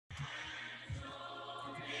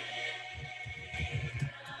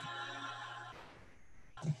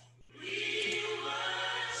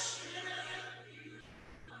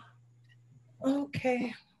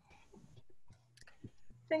Okay. I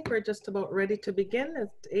think we're just about ready to begin.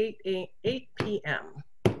 It's 8 p.m.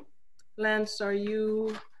 Lance, are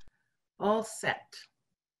you all set?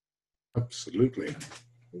 Absolutely.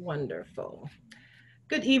 Wonderful.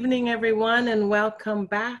 Good evening, everyone, and welcome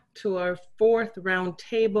back to our fourth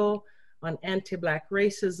roundtable on anti-Black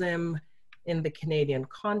racism in the Canadian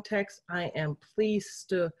context. I am pleased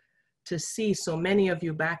to see so many of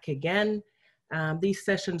you back again. These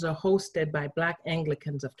sessions are hosted by Black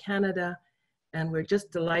Anglicans of Canada, and we're just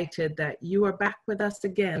delighted that you are back with us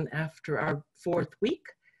again after our fourth week.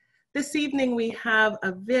 This evening, we have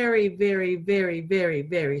a very, very, very, very,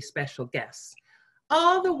 very special guest.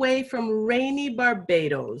 All the way from rainy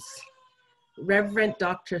Barbados, Reverend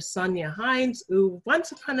Dr. Sonia Hinds, who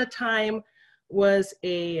once upon a time was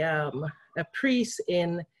a priest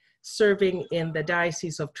serving in the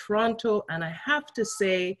Diocese of Toronto. And I have to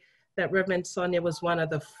say that Reverend Sonia was one of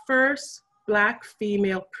the first Black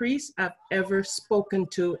female priests I've ever spoken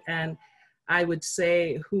to, and I would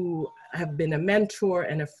say who have been a mentor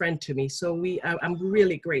and a friend to me. So I'm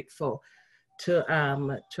really grateful to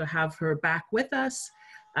have her back with us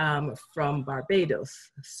from Barbados.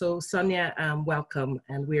 So Sonia, welcome,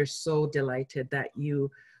 and we're so delighted that you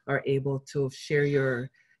are able to share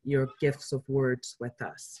your gifts of words with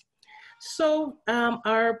us. So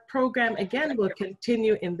our program again will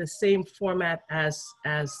continue in the same format as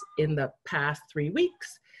in the past 3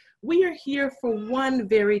 weeks. We are here for one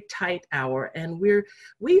very tight hour, and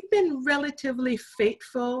we've been relatively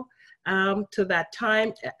faithful to that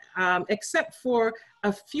time, except for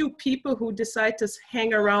a few people who decide to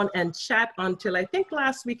hang around and chat until I think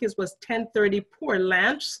last week it was 10:30. Poor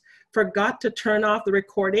Lance forgot to turn off the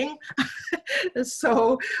recording.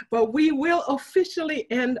 But we will officially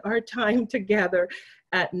end our time together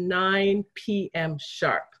at 9 p.m.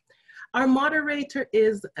 sharp. Our moderator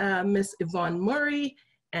is Miss Yvonne Murray,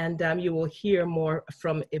 and you will hear more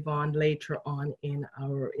from Yvonne later on in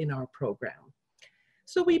our program.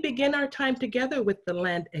 So we begin our time together with the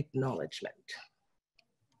land acknowledgement.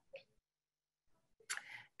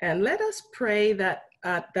 And let us pray that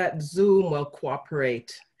that Zoom will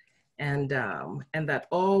cooperate and that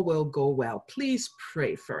all will go well. Please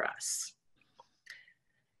pray for us.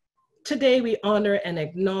 Today we honor and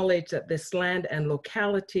acknowledge that this land and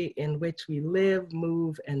locality in which we live,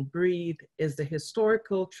 move, and breathe is the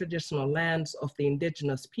historical traditional lands of the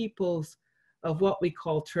indigenous peoples of what we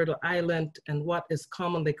call Turtle Island and what is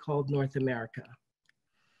commonly called North America.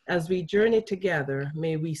 As we journey together,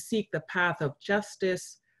 may we seek the path of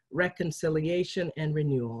justice, reconciliation, and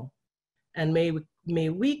renewal. And may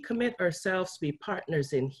we commit ourselves to be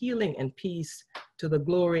partners in healing and peace to the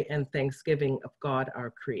glory and thanksgiving of God,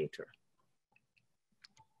 our Creator.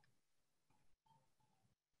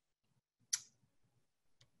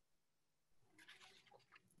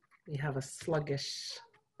 We have a sluggish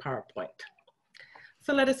PowerPoint.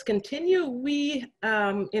 So let us continue.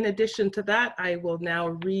 In addition to that, I will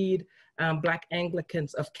now read Black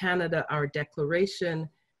Anglicans of Canada, our declaration.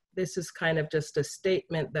 This is kind of just a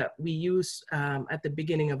statement that we use at the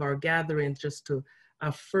beginning of our gathering just to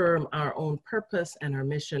affirm our own purpose and our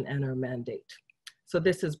mission and our mandate. So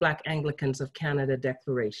this is Black Anglicans of Canada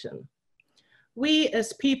Declaration. We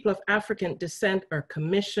as people of African descent are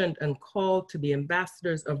commissioned and called to be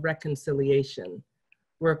ambassadors of reconciliation.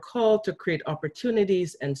 We're called to create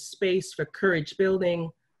opportunities and space for courage building,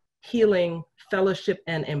 healing, fellowship,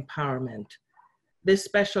 and empowerment. This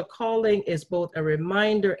special calling is both a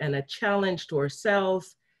reminder and a challenge to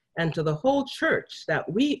ourselves and to the whole church that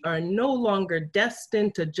we are no longer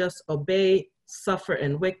destined to just obey, suffer,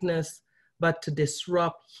 and witness, but to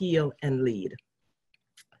disrupt, heal, and lead.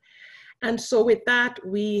 And so with that,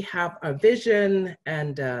 we have our vision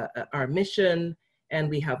and our mission,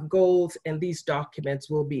 and we have goals, and these documents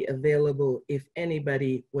will be available. If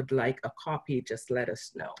anybody would like a copy, just let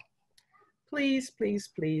us know. Please, please,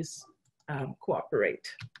 please. Cooperate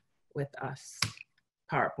with us.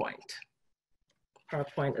 PowerPoint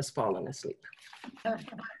has fallen asleep.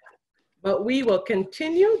 But we will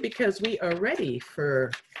continue because we are ready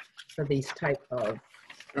for these type of.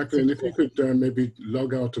 Jacqueline, if you could maybe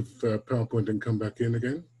log out of PowerPoint and come back in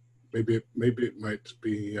again, maybe it might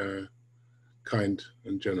be kind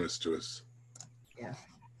and generous to us. Yeah,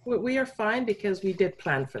 we are fine because we did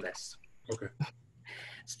plan for this. Okay.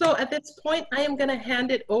 So at this point, I am going to hand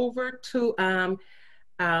it over to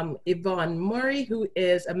Yvonne Murray, who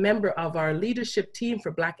is a member of our leadership team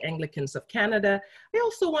for Black Anglicans of Canada. I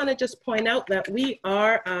also want to just point out that we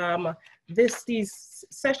are, these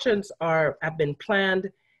sessions have been planned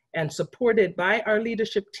and supported by our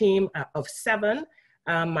leadership team of 7.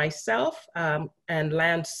 Myself and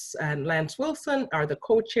Lance Wilson are the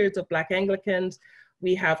co-chairs of Black Anglicans.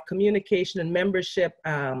 We have communication and membership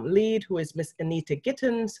lead, who is Miss Anita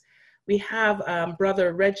Gittins. We have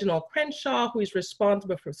Brother Reginald Crenshaw, who is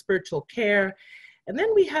responsible for spiritual care. And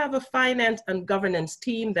then we have a finance and governance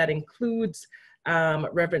team that includes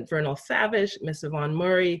Reverend Vernal Savage, Miss Yvonne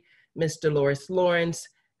Murray, Miss Dolores Lawrence,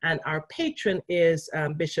 and our patron is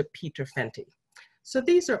Bishop Peter Fenty. So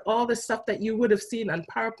these are all the stuff that you would have seen on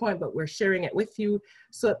PowerPoint, but we're sharing it with you.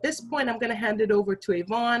 So at this point, I'm going to hand it over to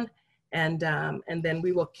Yvonne, and then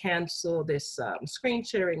we will cancel this screen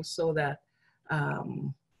sharing so that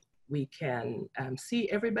we can see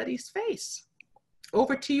everybody's face.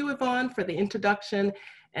 Over to you, Yvonne, for the introduction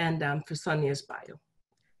and for Sonia's bio.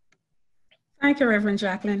 Thank you, Reverend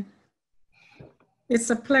Jacqueline. It's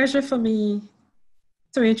a pleasure for me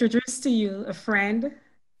to introduce to you a friend,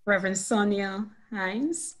 Reverend Sonia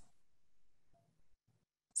Hinds,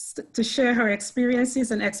 to share her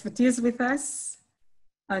experiences and expertise with us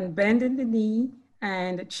on bending the knee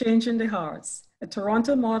and changing the hearts, a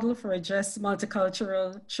Toronto model for a just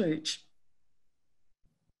multicultural church.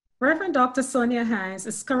 Reverend Dr. Sonia Hinds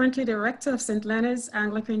is currently director of St. Leonard's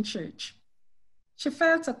Anglican Church. She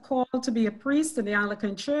felt a call to be a priest in the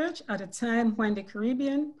Anglican Church at a time when the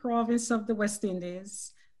Caribbean province of the West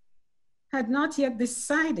Indies had not yet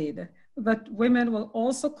decided that women were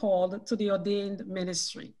also called to the ordained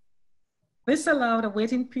ministry. This allowed a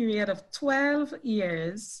waiting period of 12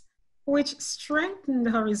 years, which strengthened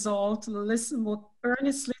her resolve to listen more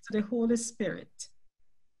earnestly to the Holy Spirit.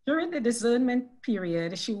 During the discernment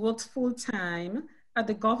period, she worked full-time at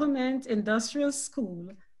the Government Industrial School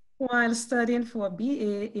while studying for a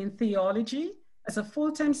BA in theology as a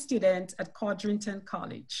full-time student at Codrington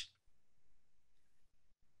College.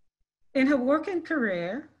 In her working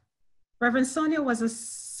career, Reverend Sonia was a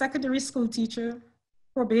secondary school teacher,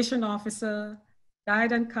 probation officer,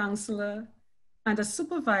 guide and counselor, and a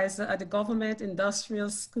supervisor at the Government Industrial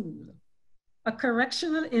School, a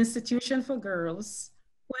correctional institution for girls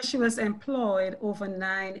where she was employed over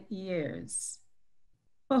 9 years.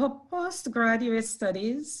 For her postgraduate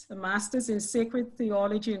studies, a master's in sacred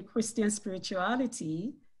theology and Christian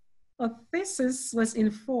spirituality, her thesis was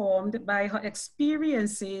informed by her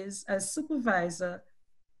experiences as supervisor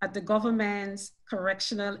at the government's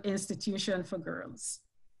correctional institution for girls.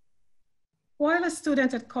 While a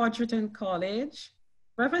student at Codrington College,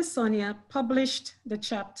 Reverend Sonia published the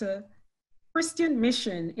chapter Christian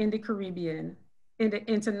Mission in the Caribbean in the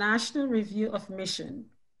International Review of Mission.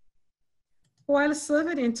 While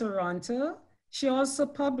serving in Toronto, she also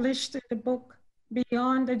published the book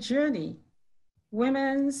Beyond the Journey,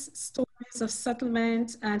 Women's Stories of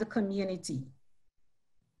Settlement and Community.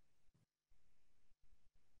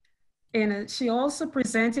 And she also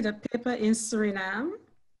presented a paper in Suriname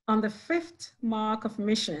on the 5th mark of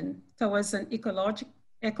mission towards an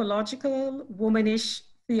ecological womanish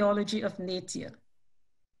theology of nature.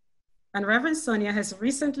 And Reverend Sonia has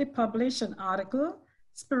recently published an article,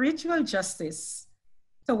 Spiritual Justice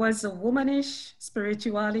Towards a Womanish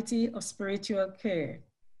Spirituality of Spiritual Care.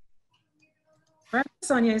 Reverend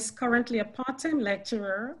Sonia is currently a part-time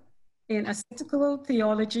lecturer in ascetical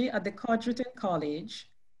theology at the Codrington College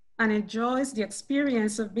and enjoys the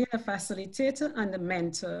experience of being a facilitator and a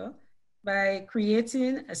mentor by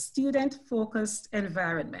creating a student-focused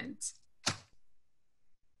environment.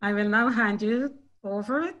 I will now hand you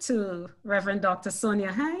over to Reverend Dr.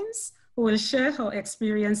 Sonia Hinds, who will share her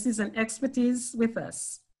experiences and expertise with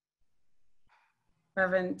us.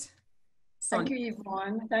 Reverend Sonia. Thank you,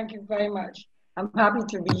 Yvonne. Thank you very much. I'm happy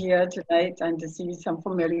to be here tonight and to see some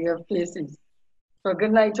familiar faces. So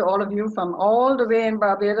good night to all of you from all the way in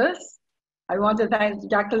Barbados. I want to thank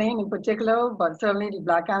Jacqueline in particular, but certainly the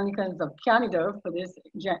Black Anglicans of Canada for this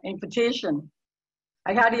invitation.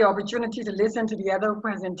 I had the opportunity to listen to the other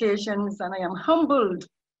presentations, and I am humbled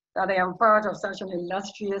that I am part of such an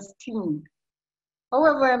illustrious team.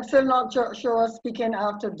 However, I'm still not sure speaking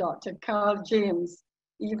after Dr. Carl James,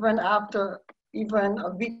 even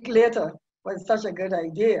a week later, was such a good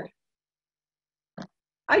idea.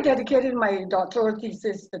 I dedicated my doctoral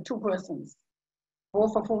thesis to 2 persons,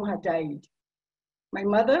 both of whom had died. My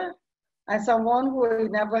mother and someone who I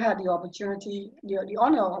never had the opportunity, the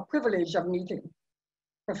honor or privilege of meeting,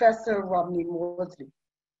 Professor Rodney Mosley.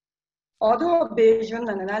 Although a Bayesian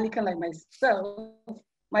and an Anglican like myself,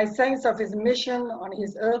 my sense of his mission on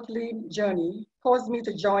his earthly journey caused me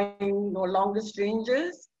to join No Longer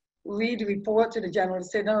Strangers, read the report to the General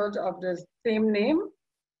Synod of the same name,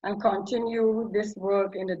 and continue this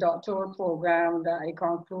work in the doctoral program that I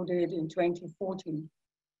concluded in 2014.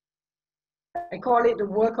 I call it the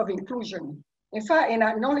work of inclusion, In fact, in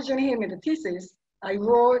acknowledging him in the thesis, I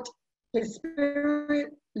wrote, "His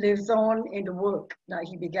spirit lives on in the work that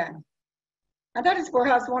he began." And that is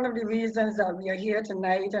perhaps one of the reasons that we are here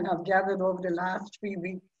tonight and have gathered over the last 3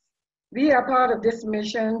 weeks. We are part of this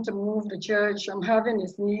mission to move the church from having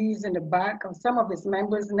its knees in the back of some of its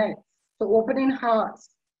members' necks to opening hearts,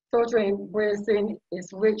 so to embracing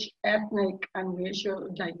its rich ethnic and racial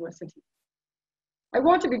diversity. I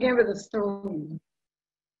want to begin with a story.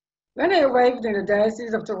 When I arrived in the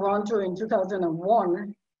Diocese of Toronto in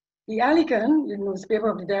 2001, the Anglican, the newspaper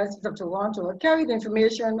of the Diocese of Toronto, carried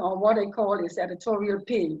information on what I call its editorial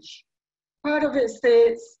page. Part of it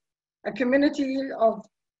states, a community of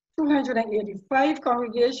 285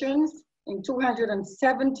 congregations in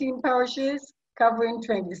 217 parishes covering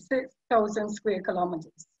 26,000 square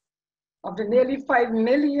kilometers. Of the nearly 5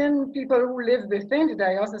 million people who live within the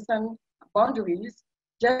diocesan boundaries,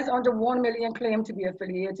 just under 1 million claim to be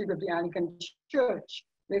affiliated with the Anglican Church,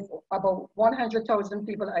 with about 100,000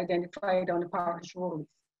 people identified on the parish rolls.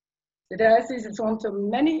 The diocese is home to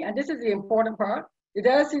many, and this is the important part, the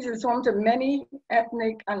diocese is home to many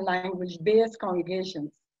ethnic and language-based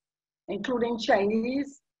congregations, including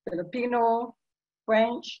Chinese, Filipino,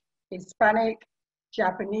 French, Hispanic,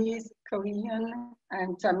 Japanese, Korean,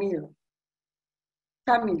 and Tamil.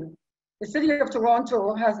 The city of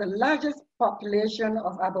Toronto has the largest population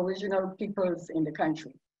of Aboriginal peoples in the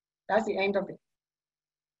country. That's the end of it.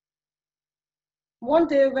 One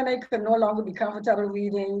day when I could no longer be comfortable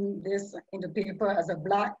reading this in the paper as a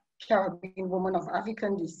Black Caribbean woman of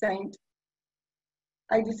African descent,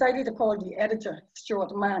 I decided to call the editor,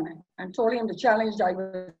 Stuart Mann, and told him the challenge I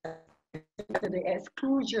was to the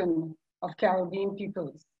exclusion of Caribbean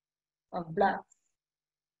peoples, of Blacks.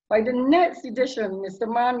 By the next edition, Mr.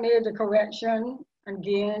 Mann made the correction and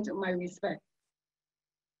gained my respect.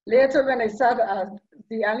 Later, when I sat as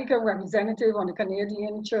the Anglican representative on the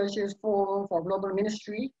Canadian Churches Forum for Global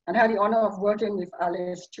Ministry and had the honor of working with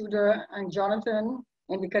Alice Tudor and Jonathan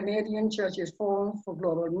in the Canadian Churches Forum for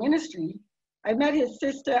Global Ministry, I met his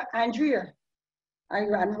sister, Andrea. I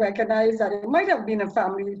recognized that it might have been a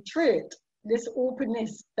family trait, this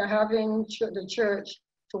openness to having the church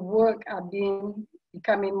to work at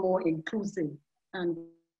becoming more inclusive and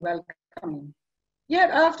welcoming. Yet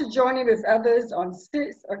after joining with others on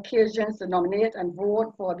 6 occasions to nominate and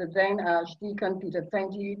vote for the then Archdeacon Peter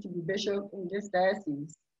Fenty to be bishop in this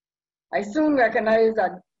diocese, I soon recognized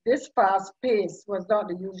that this fast pace was not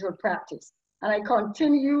the usual practice. And I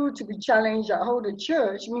continue to be challenged at how the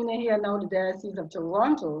church, meaning here now the Diocese of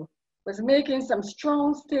Toronto, was making some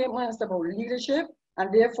strong statements about leadership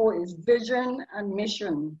and therefore its vision and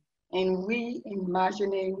mission in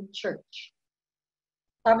reimagining church.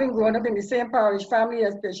 Having grown up in the same parish family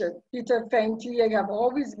as Bishop Peter Fenty, I have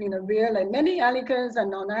always been aware, like many Anglicans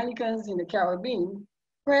and non-Anglicans in the Caribbean,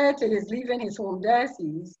 prior to his leaving his home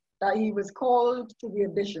diocese, that he was called to be a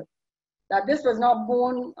bishop. That this was not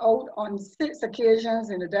borne out on 6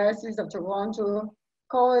 occasions in the Diocese of Toronto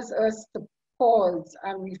caused us to pause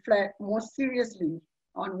and reflect more seriously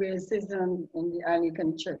on racism in the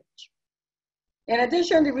Anglican Church. In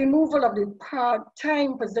addition, the removal of the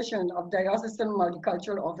part-time position of diocesan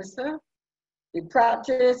multicultural officer, the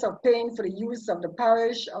practice of paying for the use of the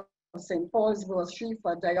parish of St. Paul's Grocery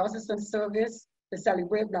for diocesan service to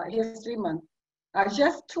celebrate Black History Month are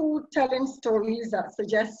just 2 telling stories that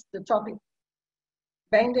suggest the topic,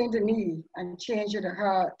 bending the knee and changing the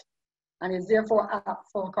heart, and is therefore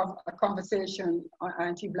apt for a conversation on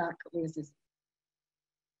anti-Black racism.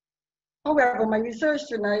 However, my research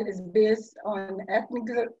tonight is based on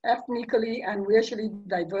ethnically and racially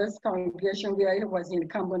diverse congregation where I was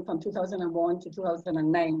incumbent from 2001 to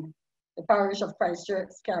 2009, the parish of Christchurch,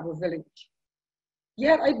 Scarborough Village.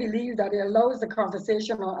 Yet I believe that it allows the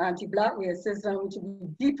conversation on anti-Black racism to be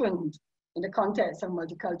deepened in the context of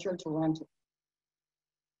multicultural Toronto.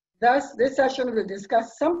 Thus, this session will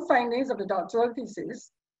discuss some findings of the doctoral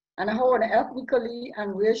thesis and how an ethnically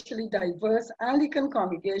and racially diverse Anglican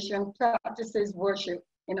congregation practices worship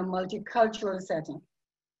in a multicultural setting.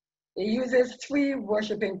 It uses 3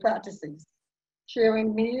 worshiping practices: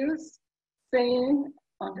 sharing meals, singing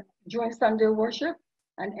during Sunday worship,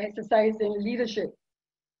 and exercising leadership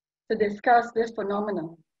to discuss this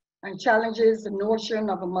phenomenon and challenges the notion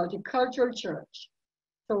of a multicultural church,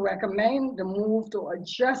 to recommend the move to a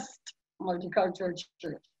just multicultural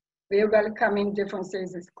church, where welcoming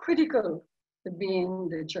differences is critical to being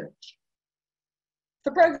the church.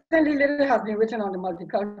 Surprisingly little has been written on the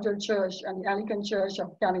multicultural church and the Anglican Church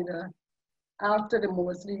of Canada after the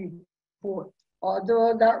Mosley report,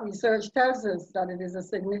 although that research tells us that it is a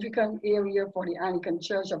significant area for the Anglican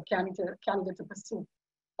Church of Canada to pursue.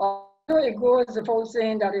 All it goes without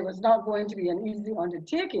saying that it was not going to be an easy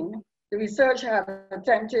undertaking, the research had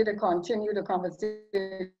attempted to continue the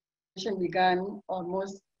conversation began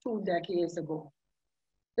almost 2 decades ago.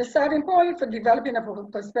 The starting point for developing a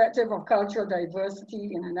perspective of cultural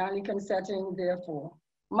diversity in an Anglican setting, therefore,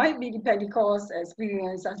 might be the Pentecost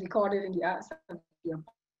experience as recorded in the Acts of the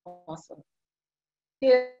Apostles.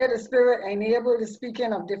 Here, the Spirit enabled the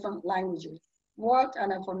speaking of different languages. What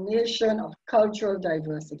an affirmation of cultural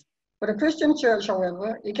diversity. For the Christian church,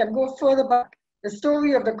 however, it can go further back. The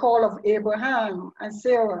story of the call of Abraham and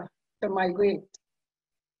Sarah to migrate.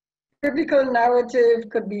 Biblical narrative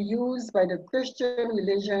could be used by the Christian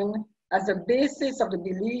religion as the basis of the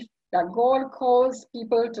belief that God calls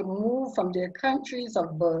people to move from their countries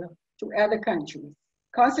of birth to other countries.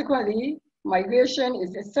 Consequently, migration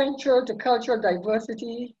is essential to cultural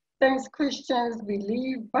diversity since Christians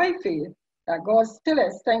believe by faith that God still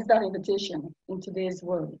extends that invitation in today's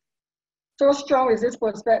world. So strong is this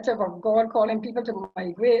perspective of God calling people to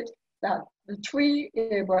migrate that the three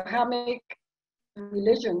Abrahamic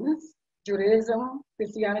religions, Judaism,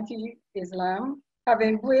 Christianity, Islam, have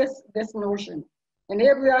embraced this notion. In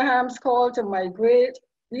Abraham's call to migrate,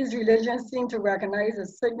 these religions seem to recognize a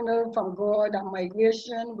signal from God that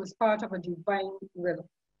migration was part of a divine will.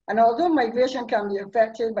 And although migration can be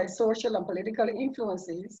affected by social and political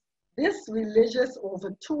influences, this religious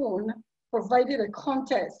overtone provided a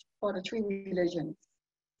context for the three religions.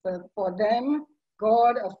 But for them,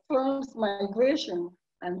 God affirms migration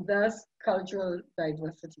and thus cultural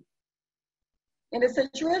diversity. In the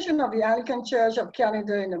situation of the Anglican Church of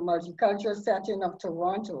Canada in the multicultural setting of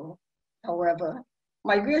Toronto, however,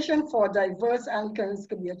 migration for diverse Anglicans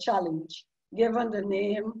could be a challenge, given the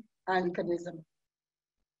name Anglicanism.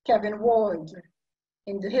 Kevin Ward,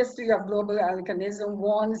 in The History of Global Anglicanism,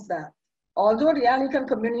 warns that although the Anglican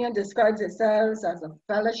Communion describes itself as a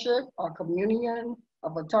fellowship or communion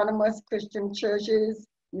of autonomous Christian churches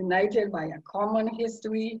united by a common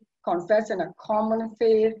history, confessing a common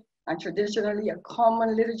faith, and traditionally a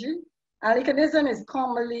common liturgy, Anglicanism is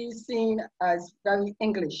commonly seen as very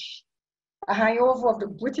English, a hangover of the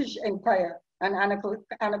British Empire and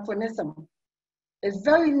anachronism. Its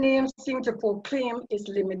very name seems to proclaim its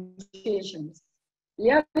limitations.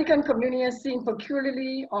 The Anglican Communion seems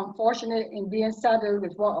peculiarly unfortunate in being saddled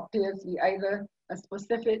with what appears to be either a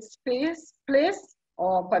specific place,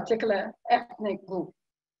 or a particular ethnic group.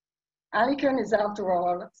 Anglican is, after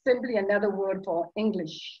all, simply another word for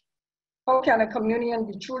English. How can a communion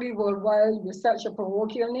be truly worldwide with such a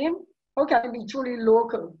parochial name? How can it be truly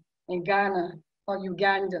local in Ghana or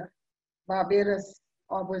Uganda, Barbados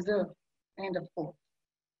or Brazil? End of quote.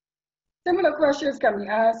 Similar questions can be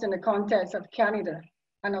asked in the context of Canada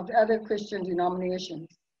and of other Christian denominations.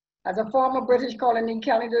 As a former British colony,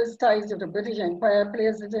 Canada's ties to the British Empire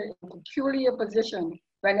places it in a peculiar position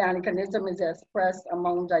when Anglicanism is expressed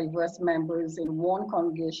among diverse members in one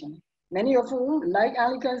congregation, many of whom, like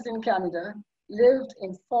Anglicans in Canada, lived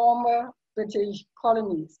in former British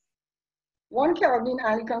colonies. One Caribbean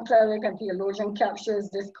Anglican cleric and theologian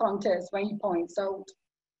captures this context when he points out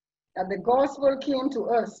that the gospel came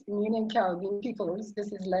to us, meaning Caribbean peoples,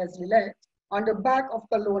 this is Leslie Lett, on the back of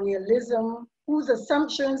colonialism, whose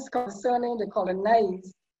assumptions concerning the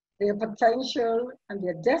colonized, their potential and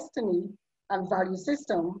their destiny and value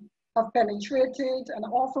system have penetrated and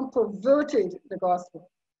often perverted the gospel.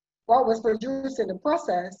 What was produced in the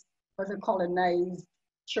process was a colonized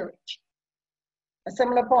church. A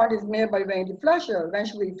similar point is made by Wendy Fletcher when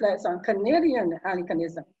she reflects on Canadian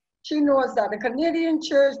Anglicanism. She notes that the Canadian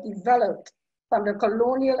church developed from the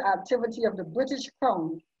colonial activity of the British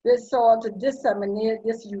Crown, which sought to disseminate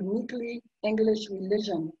this uniquely English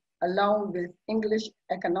religion along with English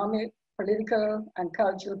economic, political, and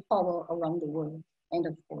cultural power around the world. End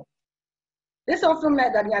of quote. This often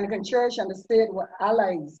meant that the Anglican Church and the state were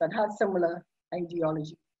allies that had similar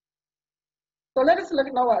ideology. So let us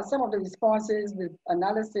look now at some of the responses with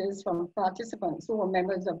analysis from participants who were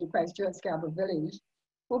members of the Christchurch Scarborough Village,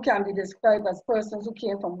 who can be described as persons who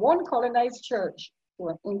came from one colonized church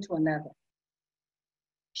into another.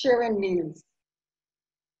 Sharing meals.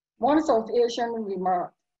 One South Asian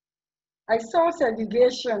remarked, "I saw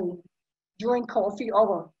segregation during coffee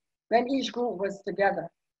hour when each group was together,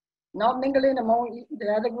 not mingling among the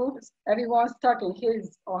other groups, everyone stuck in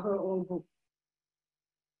his or her own group."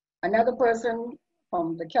 Another person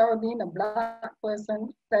from the Caribbean, a Black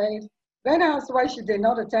person, said, when asked why she did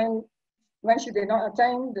not attend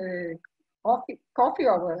the coffee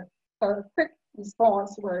hour, her quick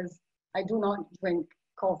response was, "I do not drink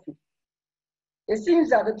coffee." It seems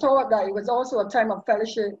that the thought that it was also a time of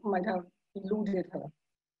fellowship might have eluded her.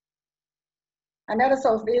 Another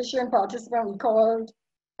South Asian participant recalled,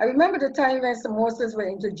 I remember the time when samosas were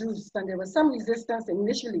introduced and there was some resistance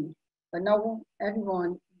initially, but now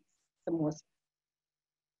everyone eats samosa.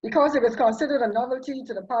 Because it was considered a novelty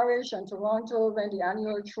to the parish and Toronto when the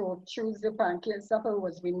annual Tuesday Pancake Supper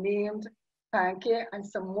was renamed Pancake and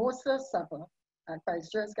Samosa Supper at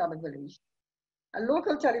Christchurch Cabot Village. A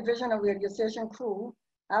local television and radio station crew,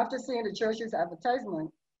 after seeing the church's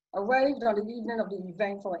advertisement, arrived on the evening of the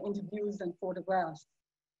event for interviews and photographs.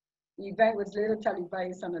 The event was later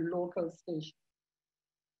televised on a local station.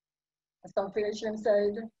 A South Asian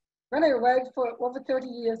said, when I arrived for over 30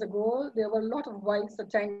 years ago, there were a lot of whites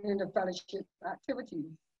attending the fellowship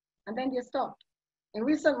activities, and then they stopped. In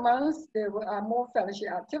recent months, there are more fellowship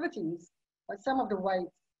activities, but some of the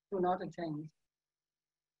whites do not attend.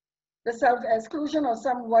 The self-exclusion of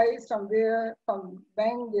some whites from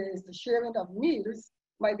when there is the sharing of meals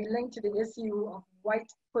might be linked to the issue of white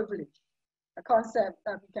privilege, a concept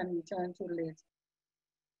that we can return to later.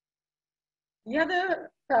 The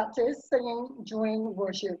other practice, singing during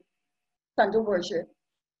worship, Sunday worship.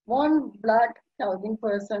 One Black Calvin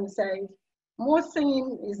person said, more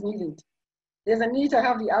singing is needed. There's a need to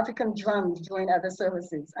have the African drums during other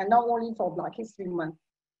services, and not only for Black History Month.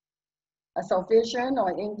 A South Asian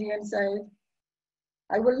or Indian said,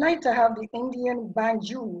 I would like to have the Indian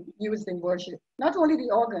banjo used in worship, not only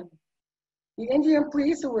the organ. The Indian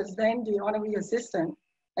priest, who was then the honorary assistant,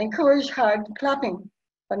 encouraged hard clapping,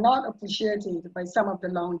 but not appreciated by some of the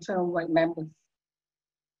long-term white members.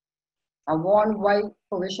 And one white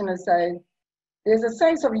parishioner said, there's a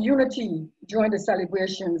sense of unity during the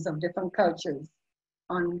celebrations of different cultures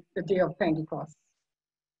on the day of Pentecost.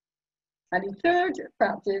 And the third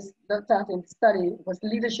practice looked at in study was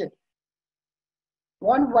leadership.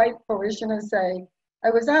 One white parishioner said,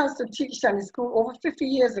 I was asked to teach Sunday school over 50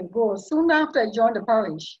 years ago, soon after I joined the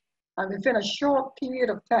parish, and within a short period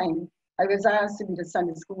of time, I was asked to be the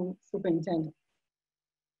Sunday school superintendent.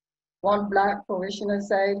 One Black parishioner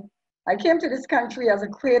said, I came to this country as a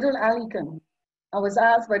cradle Anglican. I was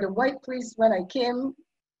asked by the white priest when I came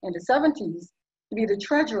in the 70s to be the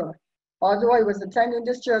treasurer. Although I was attending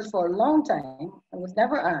this church for a long time, I was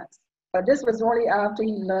never asked. But this was only after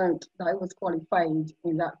he learned that I was qualified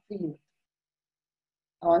in that field.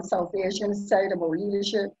 On South Asian side about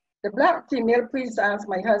leadership, the Black female priest asked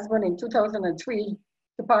my husband in 2003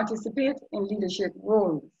 to participate in leadership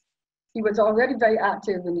roles. He was already very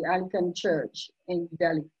active in the Anglican Church in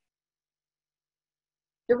Delhi.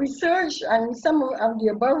 The research and some of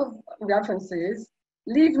the above references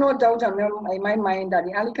leave no doubt in my mind that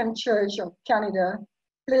the Anglican Church of Canada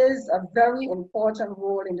plays a very important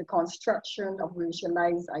role in the construction of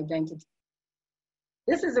racialized identity.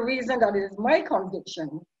 This is the reason that it is my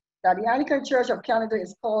conviction that the Anglican Church of Canada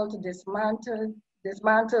is called to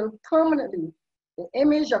dismantle permanently the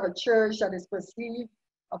image of a church that is perceived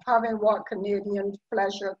of having what Canadian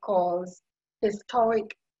pleasure calls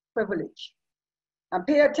historic privilege, and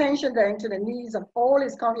pay attention then to the needs of all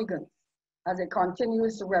its congregants as it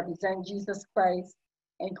continues to represent Jesus Christ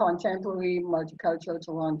in contemporary multicultural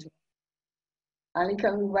Toronto.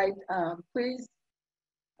 Anglican priest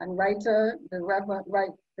and writer, the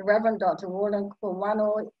Reverend Dr. Roland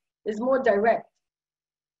Corwano, is more direct.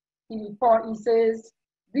 He says,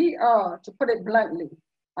 we are, to put it bluntly,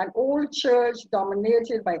 an old church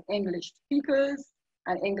dominated by English speakers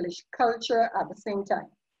and English culture at the same time.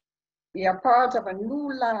 We are part of a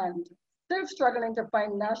new land, still struggling to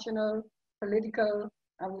find national, political,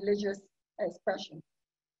 and religious expression.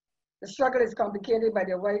 The struggle is complicated by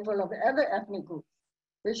the arrival of other ethnic groups,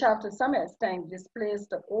 which have to some extent displaced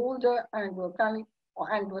the older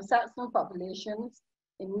Anglo-Saxon populations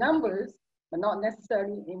in numbers, but not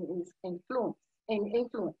necessarily in influence.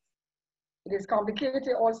 It is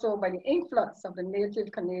complicated also by the influx of the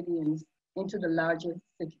native Canadians into the larger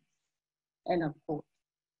cities. End of quote.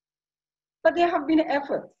 But there have been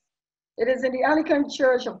efforts. It is in the Anglican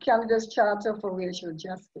Church of Canada's Charter for Racial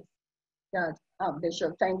Justice that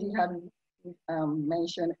Bishop Tandy had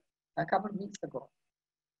mentioned a couple of weeks ago.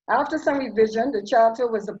 After some revision, the charter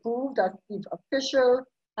was approved as the official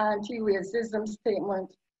anti-racism statement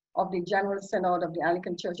of the General Synod of the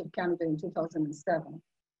Anglican Church of Canada in 2007,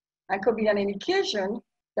 and could be an indication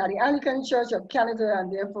that the Anglican Church of Canada,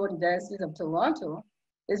 and therefore the Diocese of Toronto,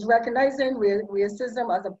 is recognizing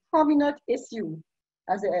racism as a prominent issue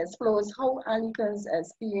as it explores how Anglicans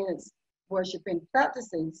experience worshiping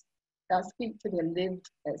practices that speak to their lived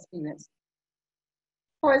experience.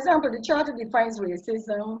 For example, the Charter defines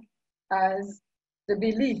racism as the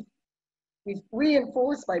belief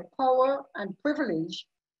reinforced by power and privilege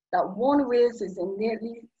that one race is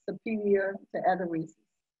innately superior to other races.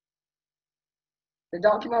 The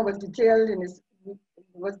document was detailed in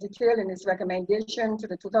its recommendation to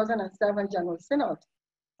the 2007 General Synod,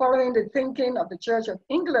 following the thinking of the Church of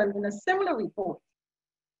England in a similar report.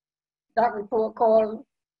 That report called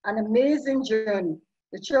An Amazing Journey,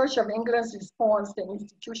 the Church of England's Response to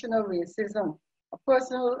Institutional Racism, a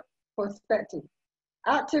Personal Perspective.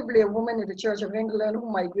 Actively a woman in the Church of England who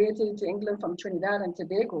migrated to England from Trinidad and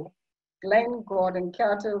Tobago, Glenn Gordon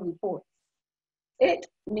Carter reports. It,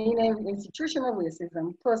 meaning institutional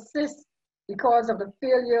racism, persists because of the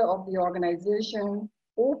failure of the organization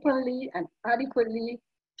openly and adequately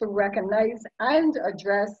to recognize and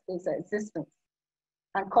address its existence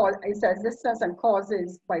and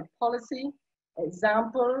causes by policy,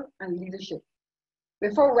 example, and leadership.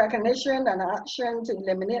 Before recognition and action to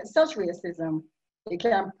eliminate such racism, it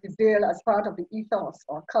can prevail as part of the ethos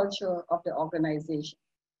or culture of the organization.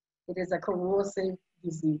 It is a corrosive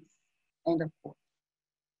disease, end of quote.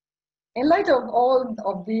 In light of all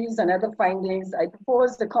of these and other findings, I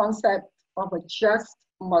propose the concept of a just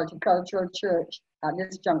multicultural church at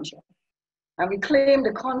this juncture, and we claim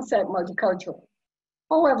the concept multicultural.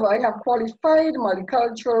 However, I have qualified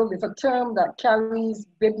multicultural with a term that carries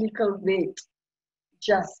biblical weight,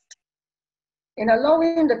 just. In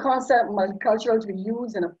allowing the concept multicultural to be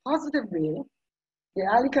used in a positive way, the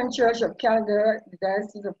Anglican Church of Canada, the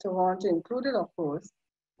Diocese of Toronto included, of course,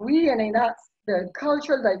 reenacts the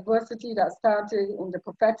cultural diversity that started in the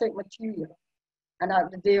prophetic material and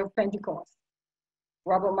at the day of Pentecost.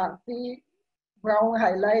 Robert McPhee Brown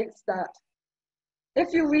highlights that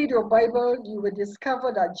if you read your Bible, you will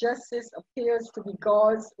discover that justice appears to be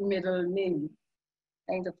God's middle name,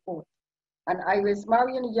 end of quote. And Iris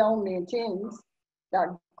Marion Young maintains that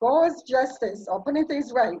God's justice, or putting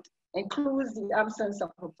things right, includes the absence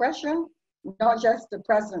of oppression, not just the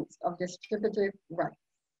presence of distributive rights,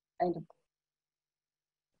 end of quote.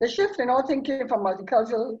 The shift in our thinking from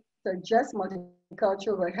multicultural to just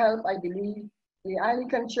multicultural will help, I believe, the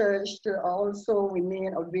Anglican Church to also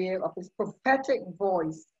remain aware of its prophetic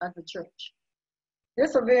voice as a church.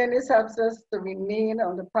 This awareness helps us to remain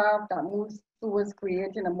on the path that moves towards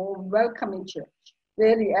creating a more welcoming church,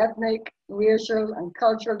 where the ethnic, racial, and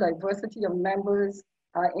cultural diversity of members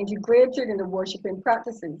are integrated in the worshiping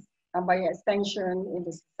practices and by extension in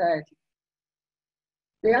the society.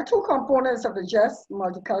 There are two components of the just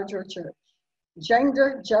multicultural church: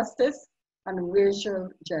 gender justice and racial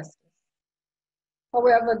justice.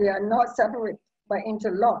 However, they are not separate but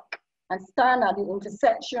interlock and stand at the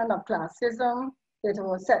intersection of classism,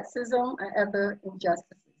 heterosexism, and other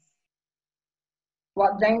injustices.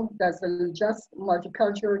 What then does the just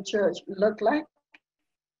multicultural church look like?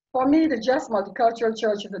 For me, the just multicultural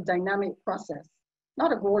church is a dynamic process,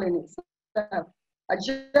 not a goal in itself. A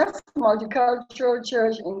just multicultural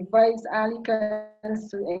church invites Anglicans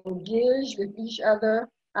to engage with each other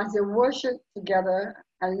as they worship together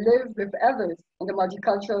and live with others in the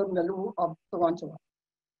multicultural milieu of Toronto.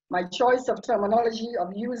 My choice of terminology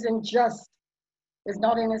of using just is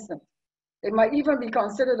not innocent. It might even be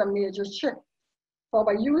considered a major shift. For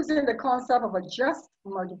by using the concept of a just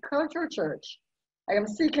multicultural church, I am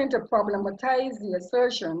seeking to problematize the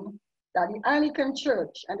assertion that the Anglican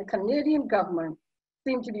Church and the Canadian government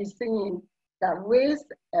seem to be seeing that race,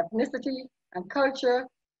 ethnicity, and culture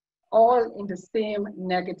all in the same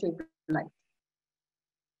negative light.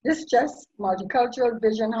 This just multicultural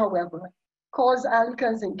vision, however, caused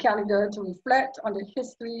Anglicans in Canada to reflect on the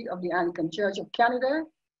history of the Anglican Church of Canada,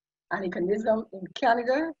 Anglicanism in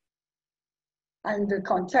Canada, and the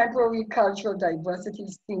contemporary cultural diversity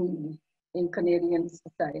seen in Canadian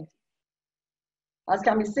society. As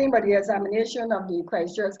can be seen by the examination of the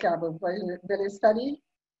Christchurch Cabot Village study,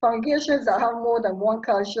 congregations that have more than one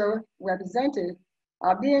culture represented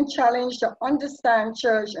are being challenged to understand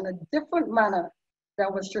church in a different manner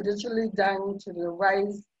than was traditionally done to the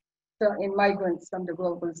rise in migrants from the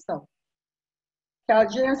global south. Carl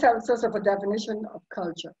James helps us with a definition of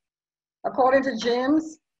culture. According to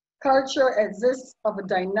James, culture exists of a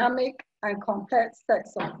dynamic and complex set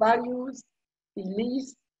of values,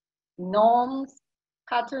 beliefs, norms,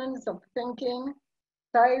 patterns of thinking,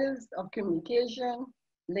 styles of communication,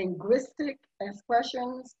 linguistic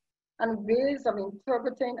expressions, and ways of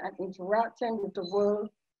interpreting and interacting with the world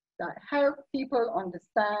that help people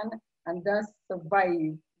understand and thus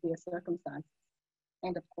survive their circumstances,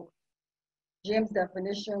 end of quote. James'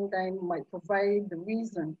 definition then might provide the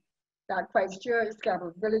reason that Christchurch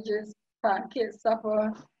Cabot Village's pancake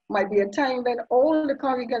supper might be a time when all the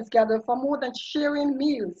congregants gather for more than sharing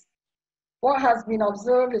meals. What has been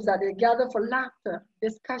observed is that they gather for laughter,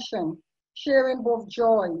 discussion, sharing both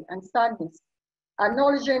joy and sadness,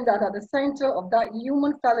 acknowledging that at the center of that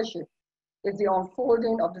human fellowship is the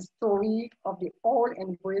unfolding of the story of the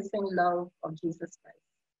all-embracing love of Jesus Christ.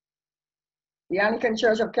 The Anglican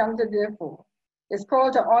Church of Canada, therefore, is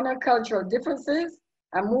called to honor cultural differences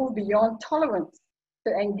and move beyond tolerance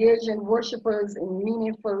to engage in worshipers in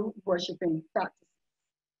meaningful worshiping practices.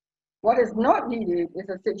 What is not needed is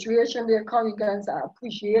a situation where congregants are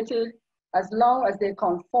appreciated as long as they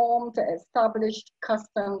conform to established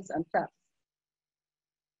customs and practices.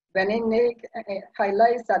 Benign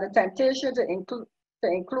highlights that the temptation to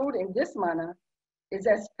include in this manner is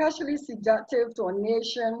especially seductive to a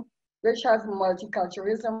nation which has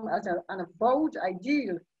multiculturalism as an avowed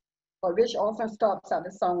ideal, but which often stops at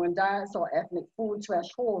the song and dance or ethnic food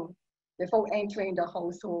threshold before entering the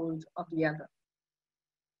household of the other.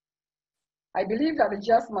 I believe that the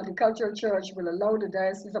Just Multicultural Church will allow the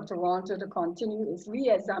Diocese of Toronto to continue its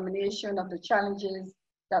re-examination of the challenges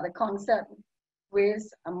that the concept,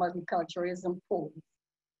 race, and multiculturalism pose.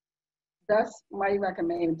 Thus, my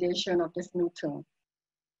recommendation of this new term.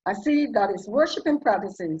 I see that its worshiping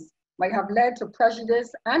practices might have led to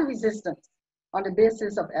prejudice and resistance on the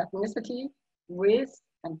basis of ethnicity, race,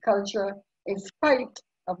 and culture, in spite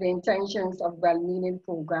of the intentions of well-meaning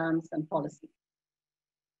programs and policies.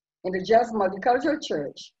 In the Just Multicultural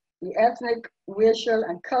Church, the ethnic, racial,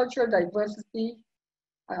 and cultural diversity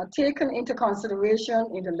are taken into consideration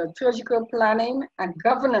in the liturgical planning and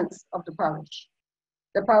governance of the parish.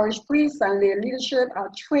 The parish priests and lay leadership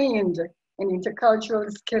are trained in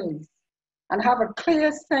intercultural skills and have a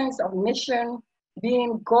clear sense of mission,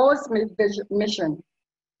 being God's mission,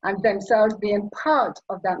 and themselves being part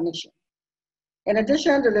of that mission. In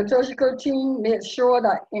addition, the liturgical team makes sure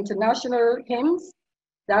that international hymns,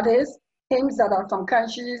 that is, hymns that are from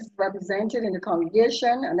countries represented in the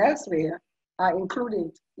congregation and elsewhere, are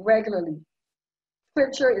included regularly.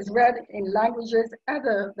 Scripture is read in languages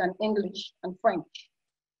other than English and French.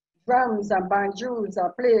 Drums and banjos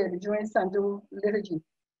are played during Sunday liturgy.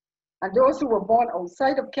 And those who were born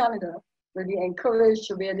outside of Canada will be encouraged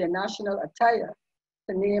to wear their national attire,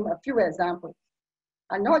 to name a few examples,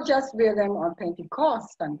 and not just wear them on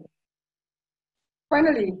Pentecost Sunday.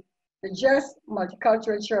 Finally, the Just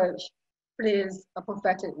Multicultural Church plays a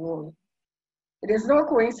prophetic role. It is no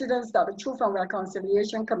coincidence that the Truth and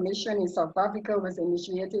Reconciliation Commission in South Africa was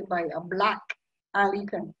initiated by a Black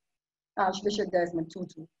Anglican, Archbishop Desmond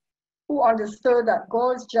Tutu, who understood that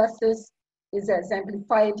God's justice is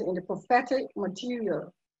exemplified in the prophetic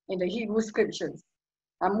material in the Hebrew scriptures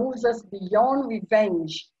and moves us beyond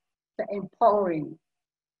revenge to empowering.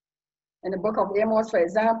 In the book of Amos, for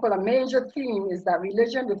example, a major theme is that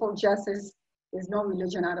religion without justice is no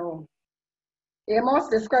religion at all. Amos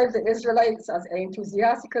describes the Israelites as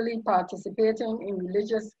enthusiastically participating in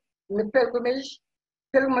religious pilgrimages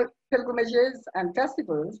and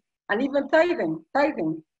festivals, and even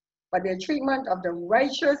tithing, but their treatment of the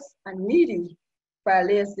righteous and needy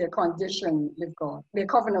violates their condition with God, their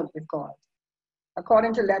covenant with God.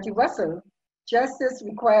 According to Letty Russell, justice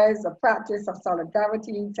requires a practice of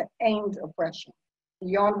solidarity to end oppression,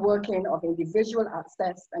 beyond working of individual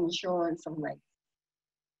access and assurance of rights.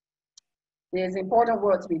 There's important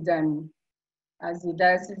work to be done, as the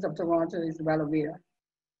Diocese of Toronto is well aware,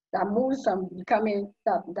 that moves from becoming,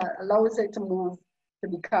 that allows it to move to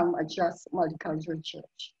become a just multicultural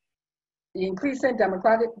church. The increasing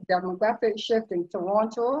demographic shift in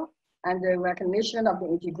Toronto and the recognition of the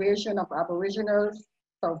integration of Aboriginals,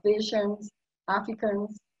 South Asians,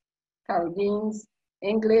 Africans, Caribbeans,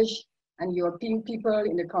 English, and European people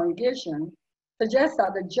in the congregation suggests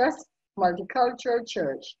that the Just Multicultural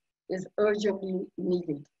Church is urgently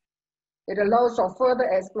needed. It allows for further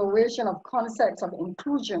exploration of concepts of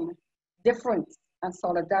inclusion, difference, and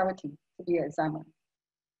solidarity to be examined.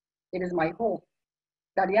 It is my hope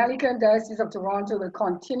that the Anglican Diocese of Toronto will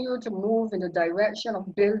continue to move in the direction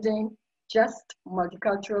of building just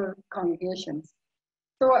multicultural congregations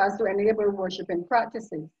so as to enable worshiping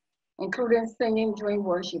practices, including singing during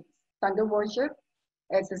worship, Sunday worship,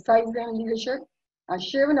 exercising leadership, and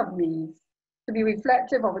sharing of meals, to be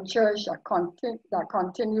reflective of a church that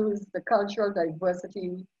continues the cultural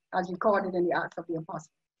diversity as recorded in the Acts of the Apostles.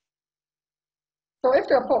 So if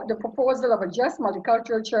the proposal of a just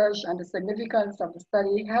multicultural church and the significance of the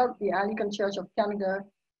study help the Anglican Church of Canada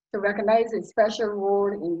to recognize its special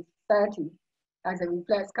role in society as it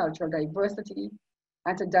reflects cultural diversity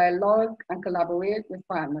and to dialogue and collaborate with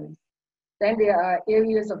partners, then there are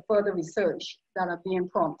areas of further research that are being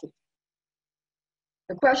prompted.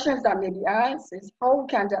 The questions that may be asked is, how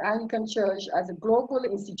can the Anglican Church as a global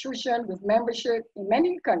institution with membership in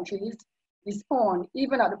many countries respond,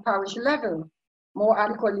 even at the parish level, more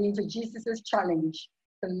adequately to Jesus' challenge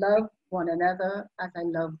to love one another as I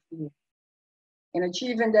love you? in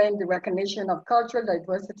achieving then the recognition of cultural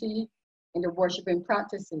diversity in the worshiping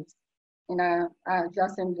practices, in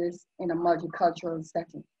addressing this in a multicultural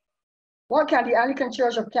setting. What can the Anglican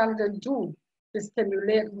Church of Canada do to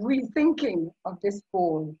stimulate rethinking of this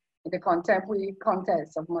goal in the contemporary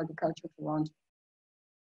context of multicultural Toronto?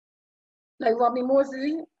 Like Robbie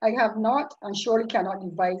Mosley, I have not and surely cannot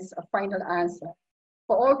devise a final answer.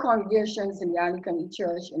 For all congregations in the Anglican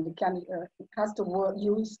Church in the Canada has to work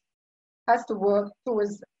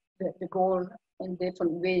towards the goal in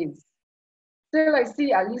different ways. Still, I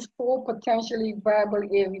see at least 4 potentially viable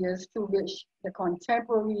areas through which the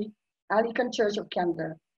contemporary Anglican Church of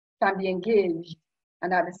Canada can be engaged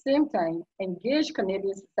and at the same time engage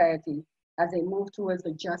Canadian society as they move towards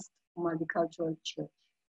a just multicultural church.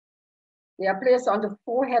 They are placed under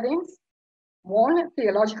 4 headings. 1,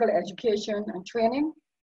 theological education and training.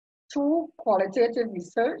 2, qualitative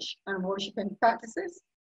research and worshiping practices.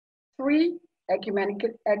 3,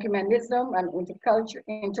 ecumenism and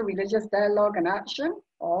interreligious dialogue and action,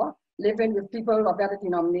 or living with people of other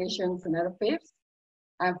denominations and other faiths.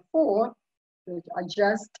 And 4, a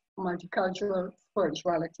just multicultural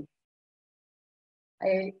spirituality.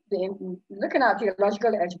 Looking at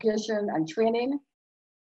theological education and training,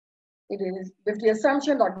 it is with the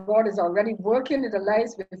assumption that God is already working in the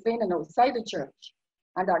lives within and outside the church,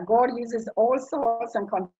 and that God uses all sorts and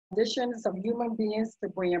conditions of human beings to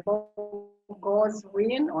bring about God's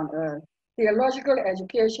reign on earth. Theological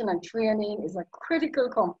education and training is a critical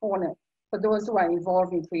component for those who are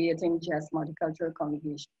involved in creating just multicultural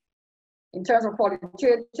congregations. In terms of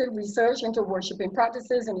qualitative research into worshiping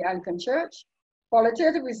practices in the Anglican Church,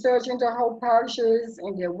 qualitative research into how parishes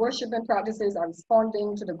in their worshiping practices are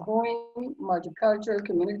responding to the growing multicultural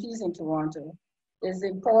communities in Toronto is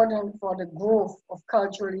important for the growth of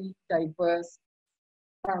culturally diverse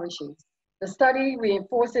parishes. The study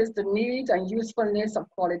reinforces the need and usefulness of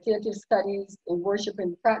qualitative studies in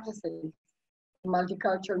worshiping practices in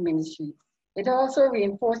multicultural ministries. It also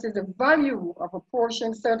reinforces the value of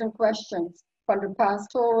approaching certain questions from the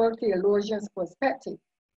pastoral theologian's perspective.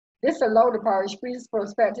 This allowed the parish priest's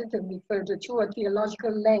perspective to be filtered through a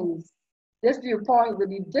theological lens. This viewpoint would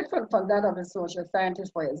be different from that of a social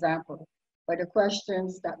scientist, for example, by the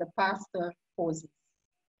questions that the pastor poses.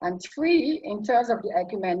 And 3, in terms of the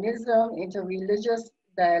ecumenism, interreligious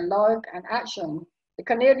dialogue and action, the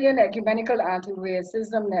Canadian Ecumenical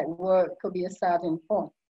Anti-Racism Network could be a starting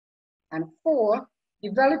point. And 4,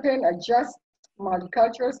 developing a just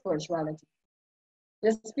multicultural spirituality.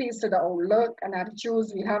 This speaks to the outlook and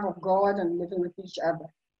attitudes we have of God and living with each other.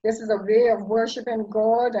 This is a way of worshiping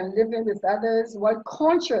God and living with others while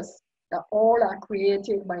conscious that all are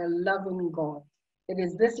created by a loving God. It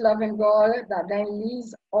is this loving God that then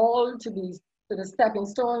leads all to the stepping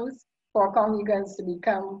stones for congregants to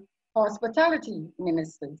become hospitality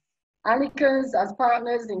ministers. Anglicans as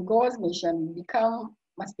partners in God's mission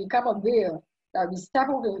must become aware that we step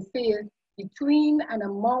out in faith between and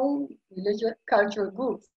among religious cultural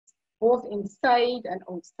groups, both inside and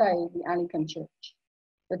outside the Anglican Church.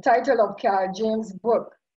 The title of Carl James'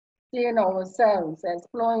 book, Seeing Ourselves,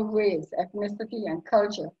 Exploring Race, Ethnicity, and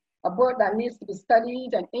Culture, a book that needs to be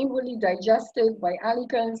studied and inwardly digested by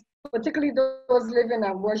Anglicans, particularly those living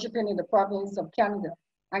and worshiping in the province of Canada,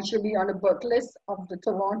 and should be on the book list of the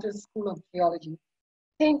Toronto School of Theology,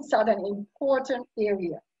 hints at an important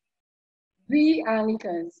area. We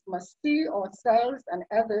Anglicans must see ourselves and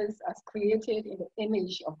others as created in the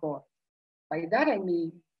image of God. By that I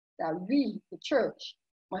mean that we, the church,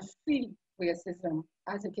 must see racism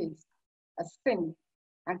as it is, a sin,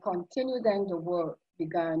 and continue then the work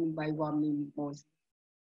begun by Robbie Mosley.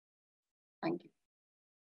 Thank you.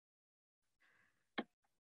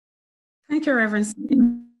 Thank you, Reverend, for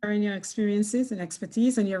sharing your experiences and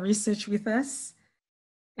expertise and your research with us.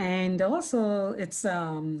 And also, it's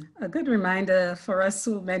a good reminder for us,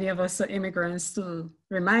 who many of us are immigrants, to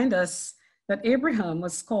remind us that Abraham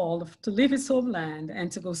was called to leave his homeland and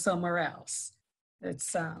to go somewhere else.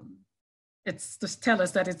 It's to tell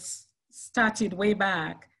us that it's started way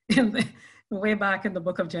back in the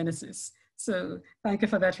book of Genesis. So thank you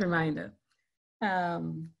for that reminder.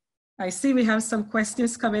 I see we have some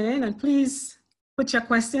questions coming in, and please put your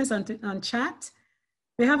questions on chat.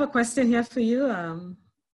 We have a question here for you,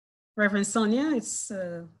 Reverend Sonia. It's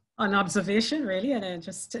an observation, really, and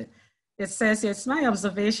it says, it's my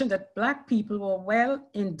observation that Black people were well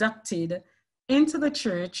inducted into the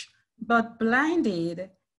church, but blinded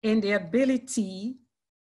in their ability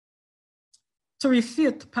to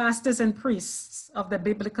refute pastors and priests of the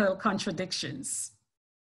biblical contradictions.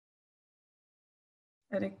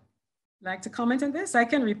 I'd like to comment on this. I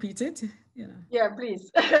can repeat it. You know. Yeah, please.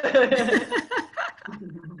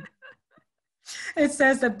 It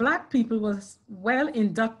says that Black people was well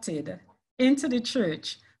inducted into the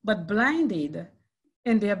church, but blinded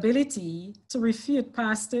in the ability to refute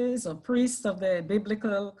pastors or priests of the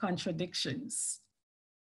biblical contradictions.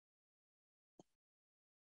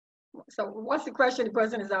 So what's the question the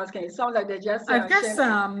person is asking? It sounds like they're just I guess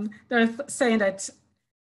they're saying that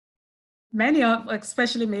many of,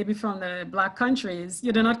 especially maybe from the Black countries,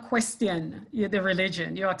 you do not question the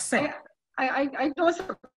religion, you accept. I don't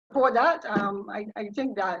support that. I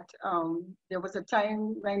think that there was a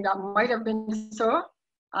time when that might have been so,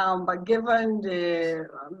 but given the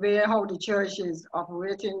way how the church is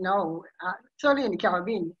operating now, certainly in the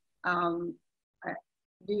Caribbean,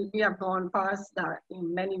 we have gone past that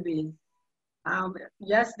in many ways.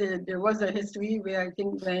 Yes, there was a history where I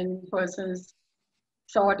think when persons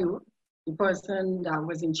saw the person that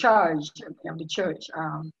was in charge of the church,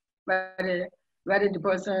 whether the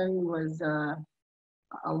person was a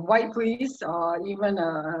white priest or even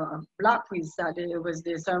a Black priest, that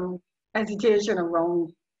there's some hesitation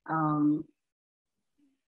around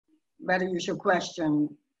whether you should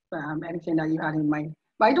question anything that you had in mind.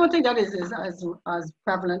 But I don't think that is as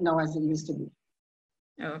prevalent now as it used to be.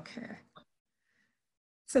 Okay.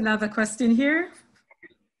 So another question here.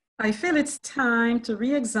 I feel it's time to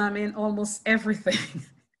re-examine almost everything.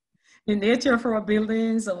 The nature of our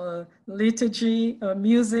buildings, our liturgy, our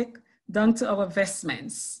music, down to our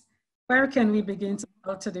vestments. Where can we begin to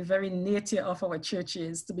alter the very nature of our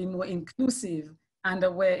churches to be more inclusive and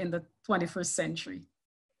aware in the 21st century?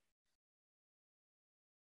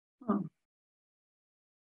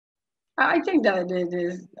 I think that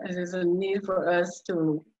there's a need for us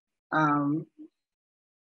to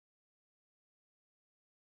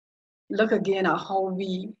look again at how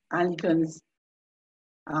we Anglicans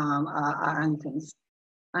are Anglicans,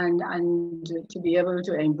 and to be able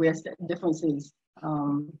to embrace the differences.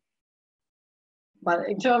 But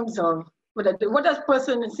in terms of what that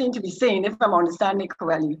person seems to be saying, if I'm understanding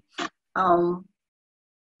correctly,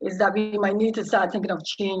 is that we might need to start thinking of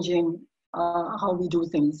changing how we do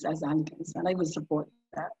things as Anglicans, and I would support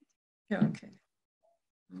that. Yeah, okay.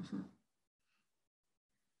 Mm-hmm.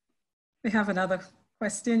 We have another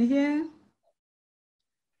question here.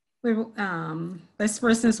 This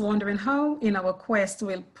person is wondering how, in our quest,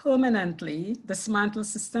 we'll permanently dismantle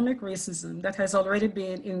systemic racism that has already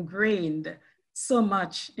been ingrained so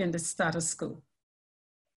much in the status quo.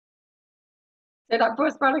 Say that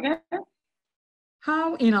first part again.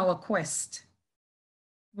 How, in our quest,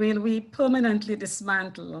 will we permanently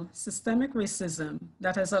dismantle systemic racism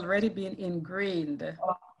that has already been ingrained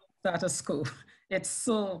status quo? It's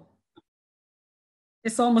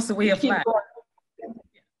almost a way of life.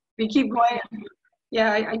 We keep going.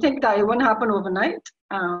 Yeah, I think that it won't happen overnight,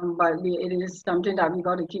 but it is something that we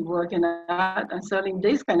got to keep working at. And certainly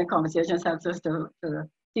these kind of conversations helps us to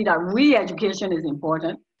see that re-education is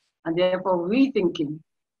important, and therefore rethinking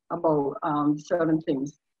about certain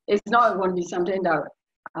things. It's not going to be something that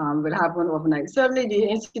will happen overnight. Certainly the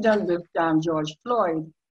incident with George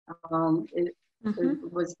Floyd, it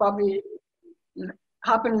was probably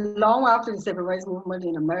happened long after the civil rights movement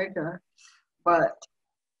in America, but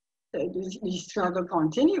the struggle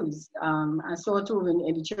continues. And so too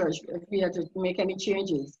in the church. If we have to make any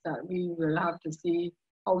changes, that we will have to see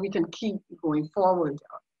how we can keep going forward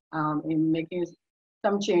in making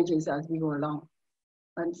some changes as we go along.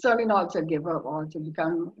 And certainly not to give up or to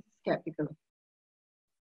become skeptical.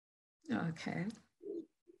 Okay.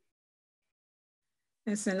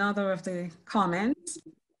 There's another of the comments.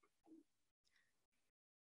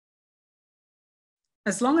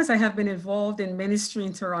 As long as I have been involved in ministry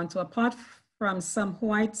in Toronto, apart from some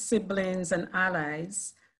white siblings and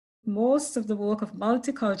allies, most of the work of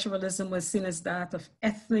multiculturalism was seen as that of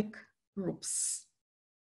ethnic groups.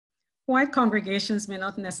 White congregations may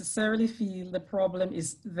not necessarily feel the problem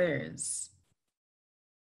is theirs.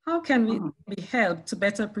 How can we be helped to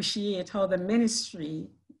better appreciate the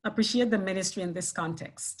ministry in this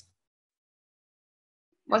context?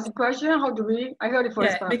 What's the question? How do we? I heard the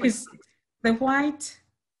first part. Because the white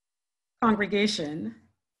congregation,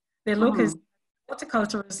 they look at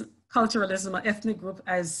multiculturalism or ethnic group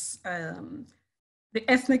as the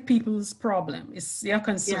ethnic people's problem. It's their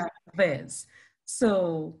concern, theirs.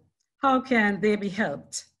 So how can they be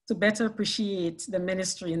helped to better appreciate the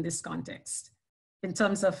ministry in this context, in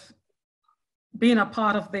terms of being a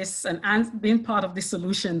part of this and being part of the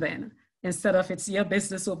solution then, instead of it's your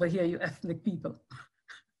business over here, you ethnic people?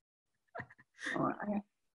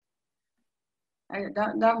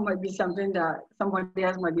 That might be something that somebody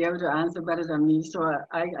else might be able to answer better than me, so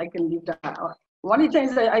I can leave that out. One of the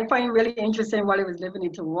things that I find really interesting while I was living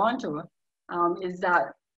in Toronto, is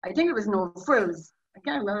that I think it was No Frills. I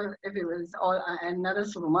can't remember if it was all another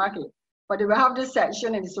supermarket, but they will have this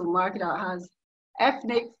section in the supermarket that has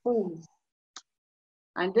ethnic foods.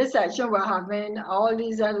 And this section we're having all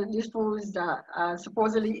these foods that are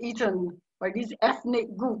supposedly eaten by these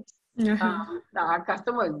ethnic groups that are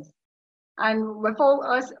customers. And and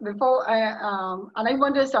I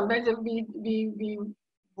wonder sometimes if we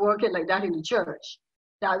work it like that in the church,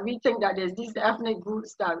 that we think that there's these ethnic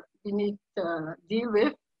groups that we need to deal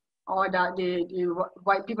with, or that the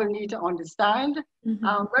white people need to understand.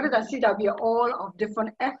 Rather than see that we are all of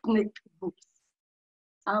different ethnic groups.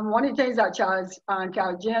 One of the things that Charles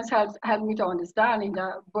James has helped me to understand in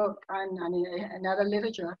that book and in other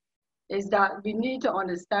literature is that we need to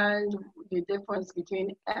understand the difference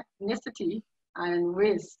between ethnicity and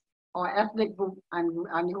race, or ethnic group and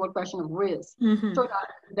the whole question of race. So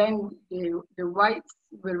that then the whites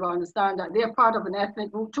will understand that they are part of an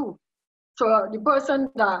ethnic group too. So the person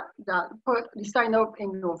that put the sign up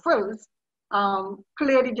in No Frills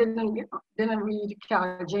clearly didn't read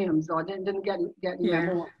Carl James, or didn't get the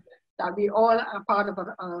memo that we all are part of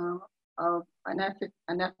an ethnic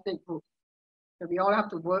group. So we all have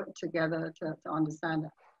to work together to understand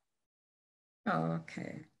that.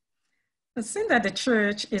 Okay. It seems that the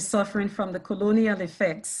church is suffering from the colonial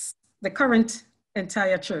effects. The current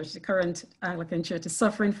entire church, the current Anglican church, is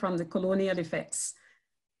suffering from the colonial effects.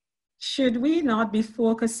 Should we not be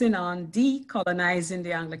focusing on decolonizing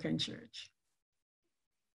the Anglican church?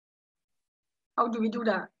 How do we do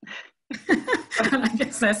that? I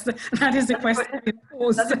guess that is the question.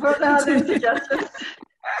 That's the person has any suggestions.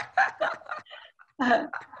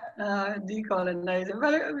 Decolonizing.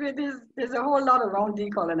 Well, there's a whole lot around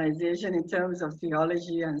decolonization in terms of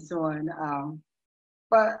theology and so on.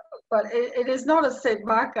 But it is not a sit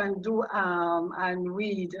back and do and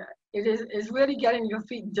read. It's really getting your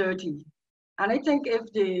feet dirty. And I think if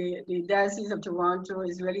the Diocese of Toronto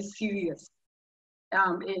is really serious,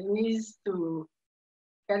 it needs to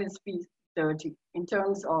get its feet dirty in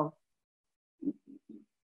terms of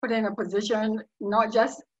putting in a position, not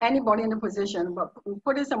just anybody in a position, but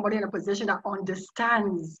putting somebody in a position that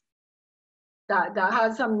understands, that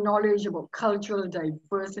has some knowledge about cultural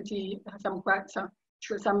diversity, some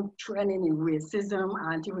training in racism,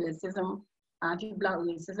 anti-racism, anti-Black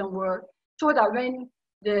racism work, so that when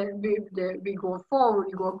we go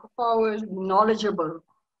forward knowledgeable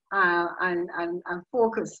and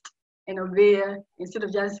focused in a way, instead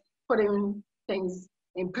of just putting things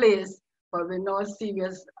in place, but with no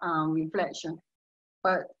serious reflection.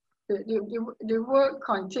 But the work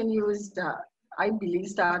continues that I believe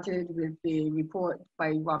started with the report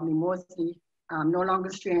by Rodney Mosley, No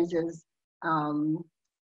Longer Strangers,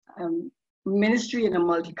 Ministry in a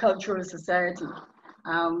Multicultural Society.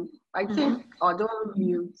 I think although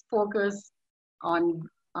we focus on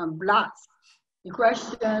Blacks, the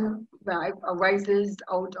question that arises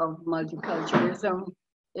out of multiculturalism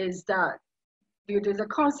is that there's a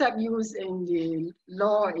concept used in the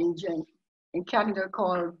law in Canada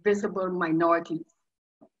called visible minorities.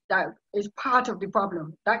 That is part of the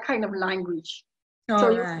problem, that kind of language. So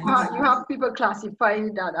you have people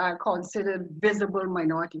classified that are considered visible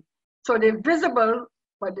minority. So they're visible,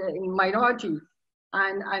 but they're in minority,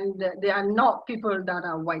 and they are not people that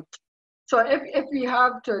are white. So if we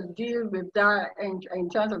have to deal with that in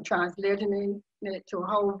terms of translating it to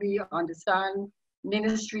how we understand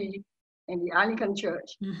ministry in the Anglican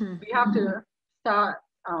Church, we have to start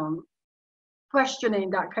questioning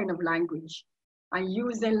that kind of language and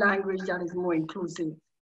using language that is more inclusive.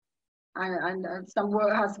 And some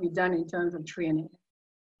work has to be done in terms of training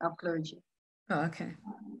of clergy. Oh, okay.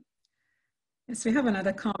 Yes, we have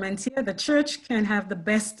another comment here. The church can have the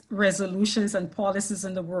best resolutions and policies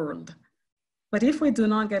in the world, but if we do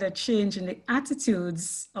not get a change in the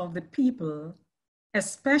attitudes of the people,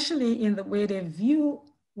 especially in the way they view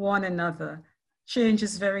one another, change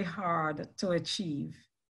is very hard to achieve.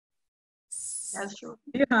 That's true.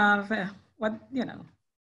 You have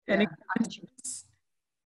any questions?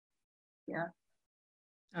 Yeah.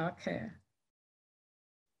 Okay.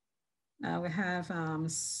 Now we have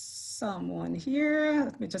someone here.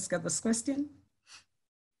 Let me just get this question.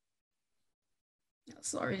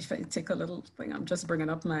 Sorry if I take a little thing. I'm just bringing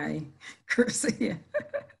up my cursor here.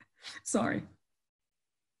 Sorry.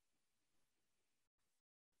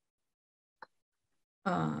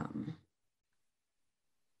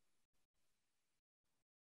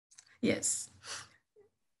 Yes.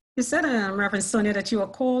 You said, Reverend Sonia, that you were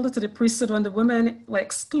called to the priesthood when the women were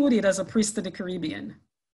excluded as a priest to the Caribbean.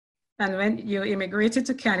 And when you immigrated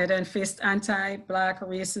to Canada and faced anti-Black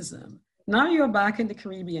racism. Now you're back in the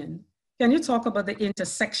Caribbean. can you talk about the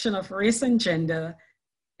intersection of race and gender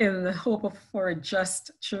in the hope for a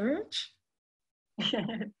just church?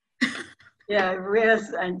 Yeah,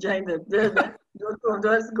 race and gender,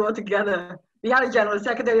 those go together. We had a general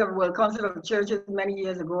secretary of the World Council of Churches many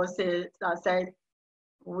years ago said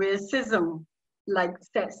racism, like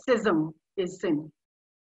sexism, is sin.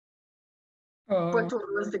 Oh. Put two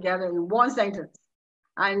words together in one sentence.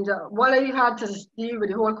 And while I had to deal with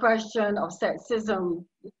the whole question of sexism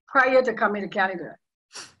prior to coming to Canada,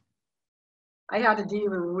 I had to deal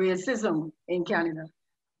with racism in Canada.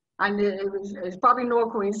 And it's probably no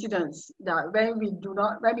coincidence that when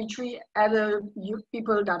we treat other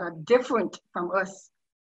people that are different from us,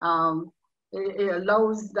 it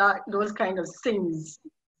allows those kind of sins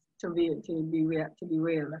to be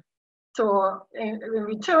real. So in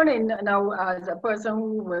returning now as a person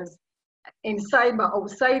who was inside but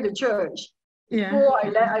outside the church, before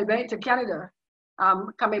I went to Canada,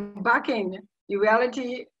 coming back in, the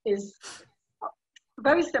reality is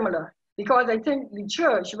very similar. Because I think the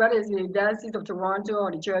church, whether it's the Diocese of Toronto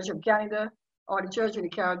or the Church of Canada or the Church in the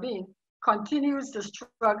Caribbean, continues to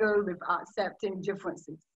struggle with accepting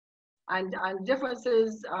differences. And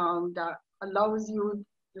differences that allows you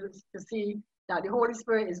to see that the Holy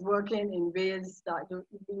Spirit is working in ways that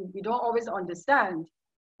we don't always understand,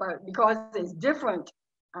 but because it's different,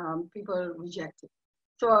 people reject it.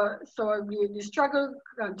 So the struggle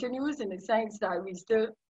continues in the sense that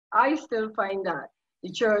I still find that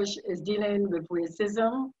the church is dealing with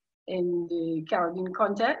racism in the Caribbean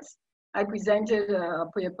context. I presented a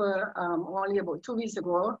paper only about 2 weeks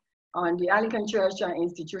ago on the Anglican Church and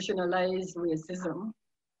institutionalized racism,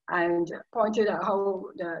 and pointed out how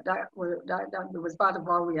that was part of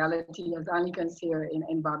our reality as Anglicans here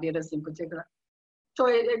in Barbados in particular. So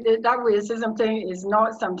that racism thing is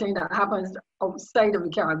not something that happens outside of the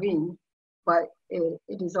Caribbean, but it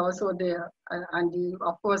is also there. And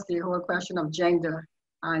of course, the whole question of gender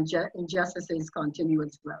and injustices continue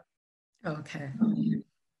as well. Okay.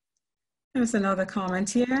 There's another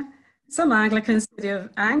comment here. Some Anglicans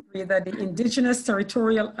are angry that the Indigenous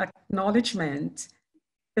territorial acknowledgement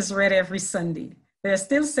is read every Sunday. They're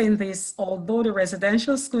still saying this, although the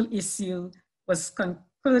residential school issue was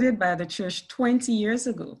concluded by the church 20 years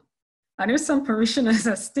ago. I know some parishioners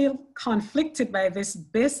are still conflicted by this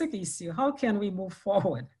basic issue. How can we move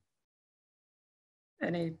forward?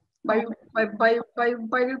 By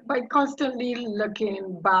constantly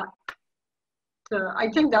looking back. I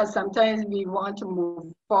think that sometimes we want to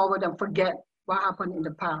move forward and forget what happened in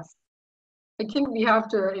the past. I think we have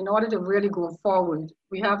to, in order to really go forward,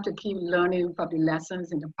 we have to keep learning from the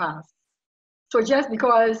lessons in the past. So just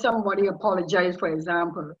because somebody apologized, for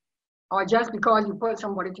example, or just because you put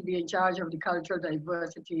somebody to be in charge of the cultural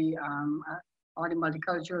diversity or the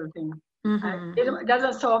multicultural thing, it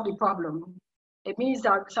doesn't solve the problem. It means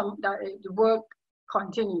that the work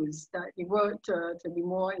continues, that the work to be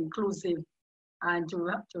more inclusive and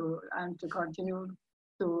to continue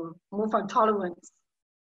to move from tolerance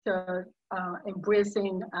to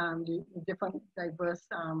embracing the different diverse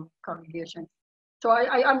congregations. So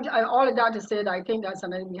all of that to say that I think that's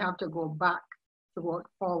something we have to go back to work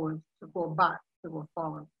forward, to go back to go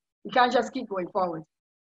forward. We can't just keep going forward.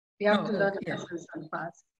 We have to learn the lessons from the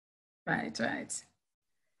past. Right.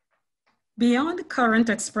 Beyond current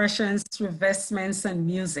expressions through vestments and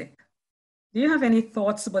music, do you have any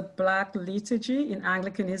thoughts about Black liturgy in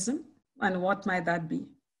Anglicanism, and what might that be?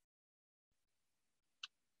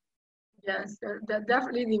 Yes,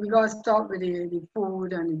 definitely we got to start with the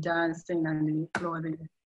food and the dancing and the clothing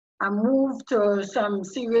and move to some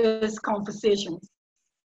serious conversations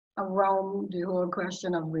around the whole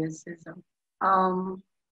question of racism.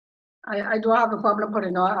 I don't have a problem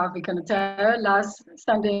putting on African attire. Last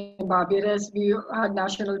Sunday in Barbados, we had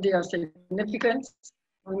National Day of Significance,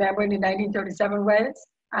 remembering the 1937 riots,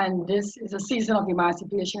 and this is a season of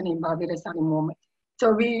emancipation in Barbados at the moment.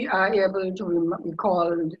 So we are able to recall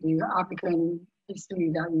the African history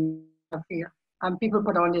that we have here, and people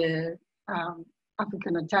put on their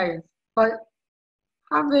African attires. But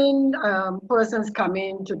having persons come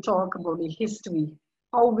in to talk about the history,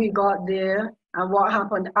 how we got there, and what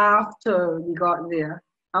happened after we got there,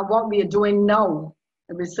 and what we are doing now,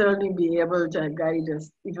 and we certainly be able to guide us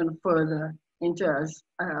even further into us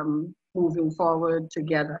moving forward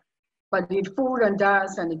together. But the food and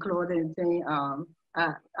dance and the clothing thing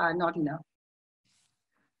are not enough.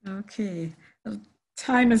 Okay,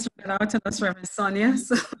 time is running out on us, Reverend Sonia,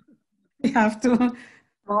 so we have to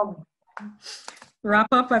wrap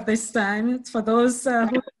up at this time. For those who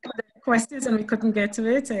had questions and we couldn't get to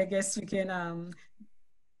it, I guess we can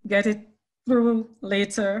get it through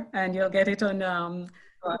later, and you'll get it on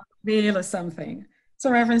veil or something.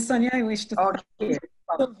 So Reverend Sonia, I wish to thank Okay. you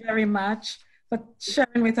so very much for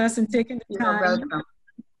sharing with us and taking the You're time welcome.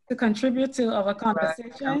 to contribute to our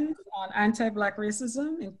conversation on anti-Black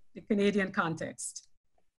racism in the Canadian context.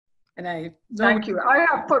 And I Thank you. I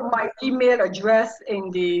have put my email address in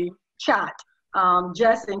the chat,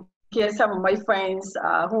 just in case some of my friends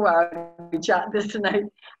who are in the chat this tonight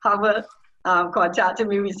haven't contacted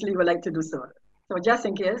me recently, would like to do so. So just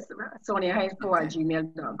in case, Sonia Hinds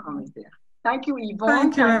 @gmail.com is there. Thank you, Yvonne.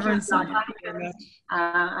 Thank you, Reverend Sonia.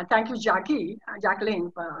 And thank you,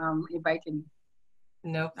 Jacqueline, for inviting me.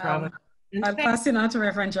 No problem. I'll pass it on to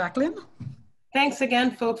Reverend Jacqueline. Thanks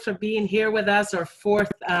again, folks, for being here with us, our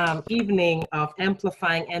fourth evening of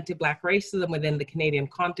amplifying anti-Black racism within the Canadian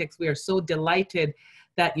context. We are so delighted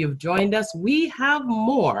that you've joined us. We have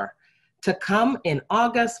more to come in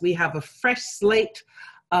August. We have a fresh slate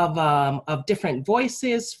of different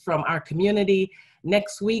voices from our community.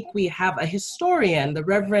 Next week, we have a historian, the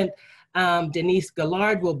Reverend Denise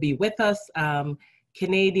Gillard will be with us,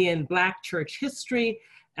 Canadian Black church history.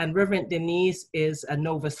 And Reverend Denise is a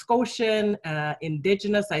Nova Scotian,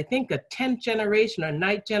 Indigenous, I think a 10th generation or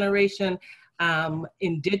 9th generation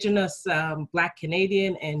Indigenous Black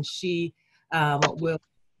Canadian, and she will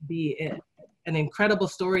be an incredible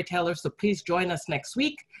storyteller. So please join us next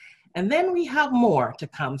week. And then we have more to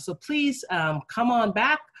come. So please come on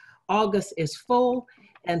back. August is full,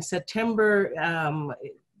 and September,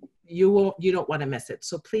 you don't want to miss it.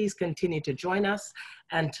 So please continue to join us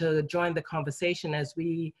and to join the conversation as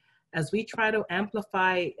we try to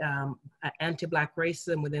amplify anti-Black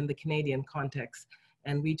racism within the Canadian context.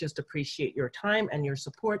 And we just appreciate your time and your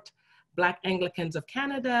support. Black Anglicans of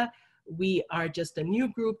Canada, we are just a new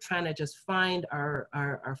group trying to just find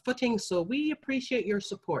our footing. So we appreciate your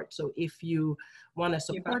support. So if you want to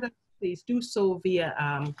support us, please do so via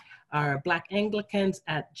our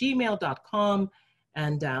blackanglicans@gmail.com.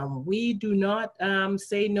 And we do not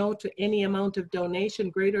say no to any amount of donation,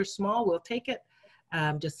 great or small, we'll take it.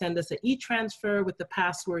 Just send us an e-transfer with the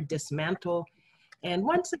password dismantle. And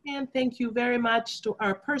once again, thank you very much to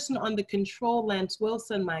our person on the control, Lance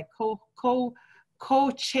Wilson, my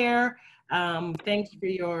co-chair. Thanks for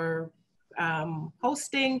your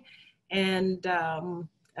hosting. And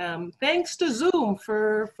thanks to Zoom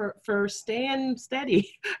for staying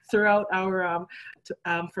steady throughout our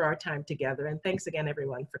for our time together. And thanks again,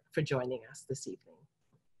 everyone, for joining us this evening.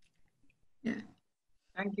 Yeah.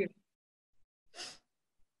 Thank you.